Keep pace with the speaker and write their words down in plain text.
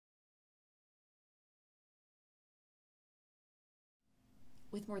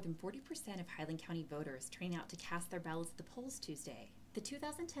With more than 40% of Highland County voters turning out to cast their ballots at the polls Tuesday, the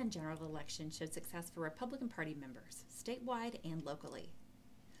 2010 general election showed success for Republican Party members, statewide and locally.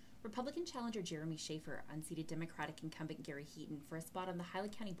 Republican challenger Jeremy Schaefer unseated Democratic incumbent Gary Heaton for a spot on the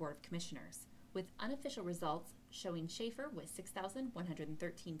Highland County Board of Commissioners, with unofficial results showing Schaefer with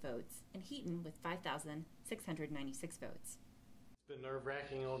 6,113 votes and Heaton with 5,696 votes. It's been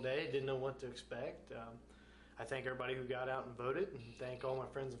nerve-wracking all day. Didn't know what to expect. I thank everybody who got out and voted, and thank all my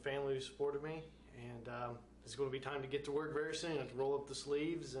friends and family who supported me. And it's going to be time to get to work very soon. I have to roll up the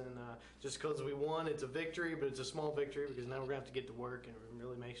sleeves, and just because we won, it's a victory, but it's a small victory because now we're going to have to get to work and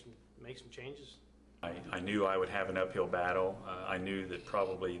really make some changes. I knew I would have an uphill battle. I knew that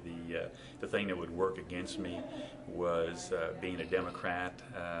probably the thing that would work against me was being a Democrat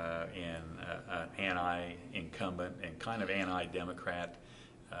and an anti-incumbent and kind of anti-Democrat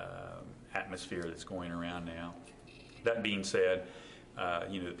atmosphere that's going around now. That being said,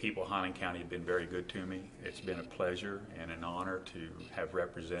 the people of Highland County have been very good to me. It's been a pleasure and an honor to have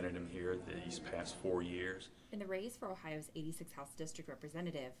represented them here these past 4 years. In the race for Ohio's 86th House District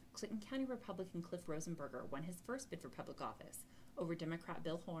Representative, Clinton County Republican Cliff Rosenberger won his first bid for public office over Democrat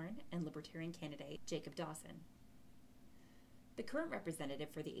Bill Horn and Libertarian candidate Jacob Dawson. The current representative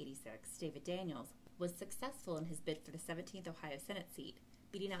for the 86th, David Daniels, was successful in his bid for the 17th Ohio Senate seat,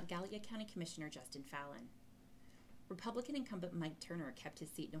 beating out Gallia County Commissioner Justin Fallon. Republican incumbent Mike Turner kept his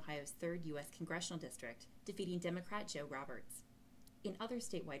seat in Ohio's 3rd U.S. Congressional District, defeating Democrat Joe Roberts. In other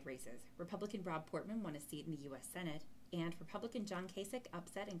statewide races, Republican Rob Portman won a seat in the U.S. Senate, and Republican John Kasich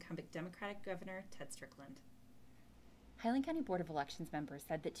upset incumbent Democratic Governor Ted Strickland. Highland County Board of Elections members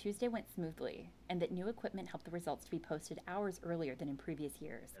said that Tuesday went smoothly and that new equipment helped the results to be posted hours earlier than in previous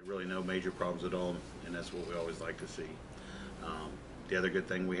years. Really no major problems at all, and that's what we always like to see. The other good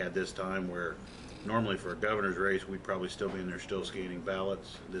thing we had this time, where normally for a governor's race we'd probably still be in there still scanning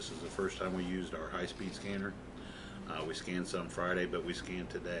ballots. This is the first time we used our high-speed scanner. We scanned some Friday, but we scanned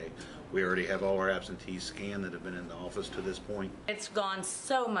today. We already have all our absentees scanned that have been in the office to this point. It's gone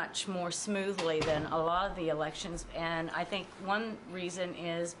so much more smoothly than a lot of the elections, and I think one reason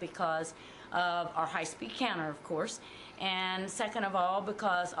is because of our high-speed counter, of course, and second of all,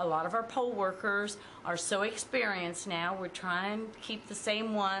 because a lot of our poll workers are so experienced now. We're trying to keep the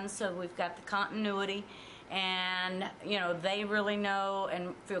same ones, so we've got the continuity, and they really know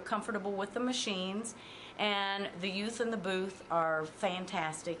and feel comfortable with the machines. And the youth in the booth are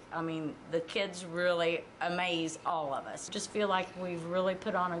fantastic. I mean, the kids really amaze all of us. Just feel like we've really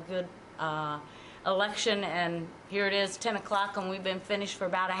put on a good election, and here it is 10 o'clock and we've been finished for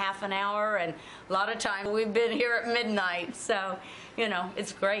about a half an hour, and a lot of times we've been here at midnight, so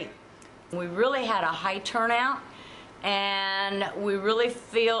it's great. We really had a high turnout, and we really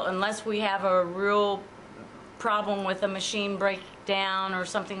feel, unless we have a real problem with a machine breakdown or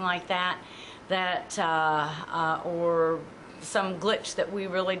something like that, or some glitch that we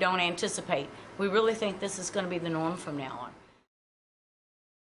really don't anticipate, we really think this is going to be the norm from now on.